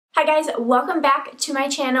Hi guys, welcome back to my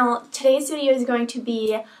channel. Today's video is going to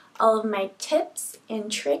be all of my tips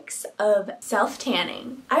and tricks of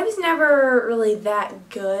self-tanning. I was never really that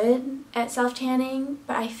good at self-tanning,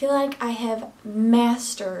 but I feel like I have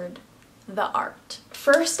mastered the art.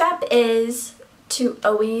 First step is to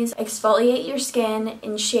always exfoliate your skin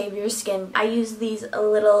and shave your skin. I use these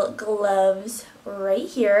little gloves right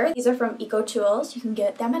here. These are from EcoTools. You can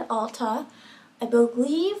get them at Ulta. I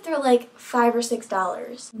believe they're like $5 or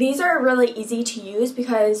 $6. These are really easy to use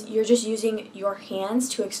because you're just using your hands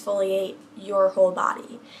to exfoliate your whole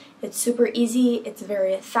body. It's super easy, it's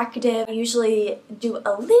very effective. I usually do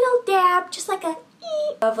a little dab, just like a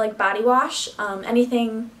of like body wash,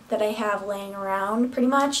 anything that I have laying around pretty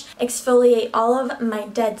much. Exfoliate all of my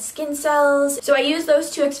dead skin cells. So I use those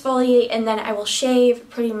to exfoliate and then I will shave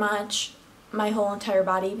pretty much my whole entire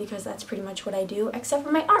body because that's pretty much what I do except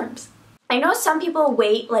for my arms. I know some people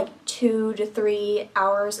wait like 2 to 3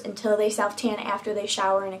 hours until they self-tan after they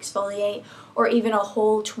shower and exfoliate, or even a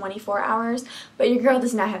whole 24 hours, but your girl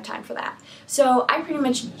does not have time for that. So I pretty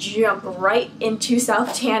much jump right into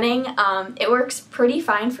self-tanning. It works pretty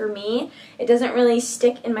fine for me. It doesn't really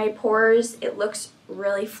stick in my pores. It looks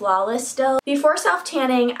really flawless still. Before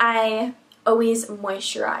self-tanning, I always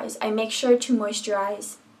moisturize. I make sure to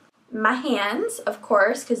moisturize my hands, of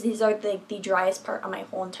course, because these are the driest part on my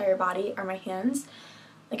whole entire body are my hands.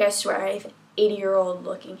 Like I swear I have 80-year-old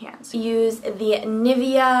looking hands. Use the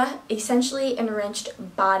Nivea Essentially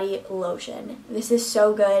Enriched Body Lotion. This is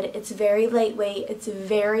so good. It's very lightweight. It's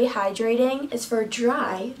very hydrating. It's for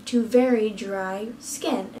dry to very dry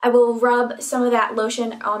skin. I will rub some of that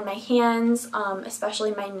lotion on my hands,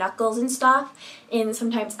 especially my knuckles and stuff, and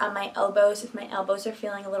sometimes on my elbows if my elbows are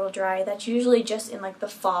feeling a little dry. That's usually just in like the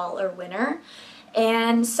fall or winter.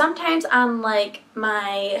 And sometimes on like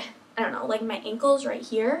my, I don't know, like my ankles right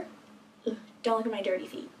here. Don't look at my dirty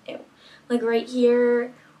feet. Ew. Like right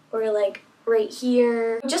here or like right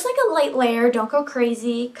here. Just like a light layer. Don't go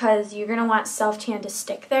crazy because you're going to want self-tan to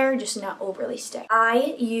stick there, just not overly stick.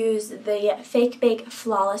 I use the Fake Bake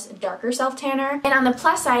Flawless Darker Self-Tanner. And on the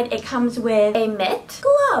plus side, it comes with a mitt,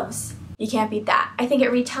 gloves. You can't beat that. I think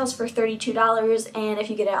it retails for $32, and if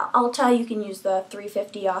you get it at Ulta, you can use the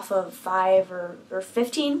 $3.50 off of 5 or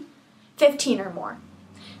 15. 15 or more.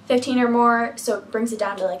 15 or more, so it brings it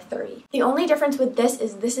down to like 30. The only difference with this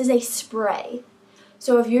is a spray.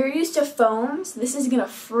 So if you're used to foams, this is gonna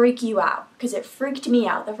freak you out, because it freaked me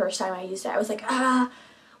out the first time I used it. I was like,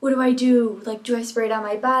 what do I do? Like, do I spray it on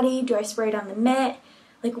my body? Do I spray it on the mitt?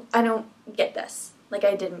 Like, I don't get this. Like,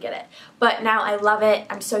 I didn't get it. But now I love it.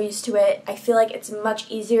 I'm so used to it. I feel like it's much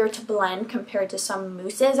easier to blend compared to some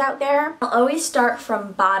mousses out there. I'll always start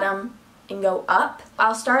from bottom and go up.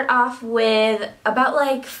 I'll start off with about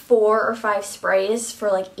like 4 or 5 sprays for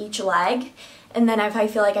like each leg, and then if I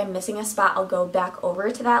feel like I'm missing a spot, I'll go back over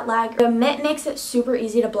to that leg. The mitt makes it super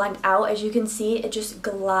easy to blend out. As you can see, it just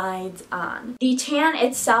glides on. The tan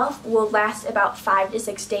itself will last about 5 to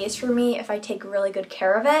 6 days for me if I take really good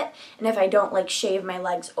care of it and if I don't like shave my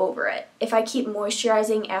legs over it. If I keep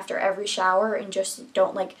moisturizing after every shower and just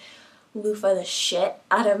don't like loofah the shit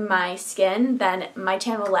out of my skin, then my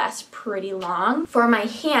tan will last pretty long. For my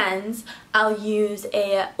hands, I'll use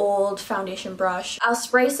a old foundation brush. I'll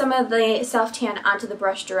spray some of the self-tan onto the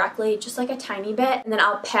brush directly, just like a tiny bit, and then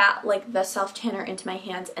I'll pat like the self-tanner into my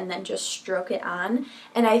hands and then just stroke it on.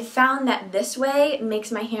 And I found that this way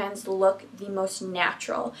makes my hands look the most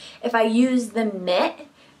natural. If I use the mitt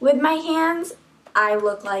with my hands, I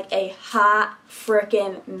look like a hot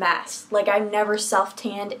frickin' mess. Like I've never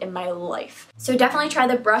self-tanned in my life. So definitely try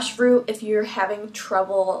the brush route if you're having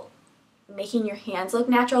trouble making your hands look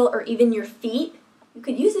natural, or even your feet. You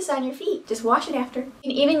could use this on your feet. Just wash it after. You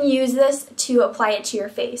can even use this to apply it to your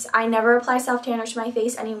face. I never apply self-tanner to my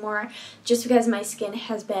face anymore just because my skin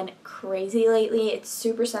has been crazy lately. It's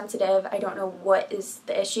super sensitive. I don't know what is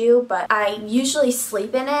the issue, but I usually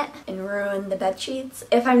sleep in it and ruin the bed sheets.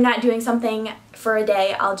 If I'm not doing something for a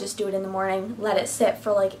day, I'll just do it in the morning, let it sit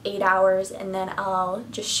for like 8 hours, and then I'll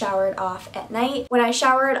just shower it off at night. When I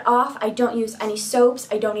shower it off, I don't use any soaps.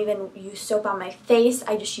 I don't even use soap on my face.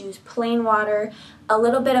 I just use plain water. A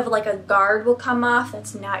little bit of like a guard will come off.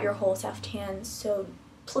 That's not your whole self-tan, so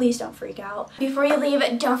please don't freak out. Before you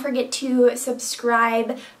leave, don't forget to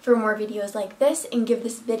subscribe for more videos like this and give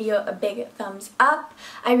this video a big thumbs up.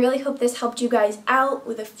 I really hope this helped you guys out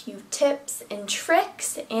with a few tips and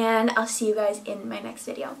tricks, and I'll see you guys in my next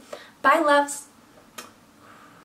video. Bye, loves!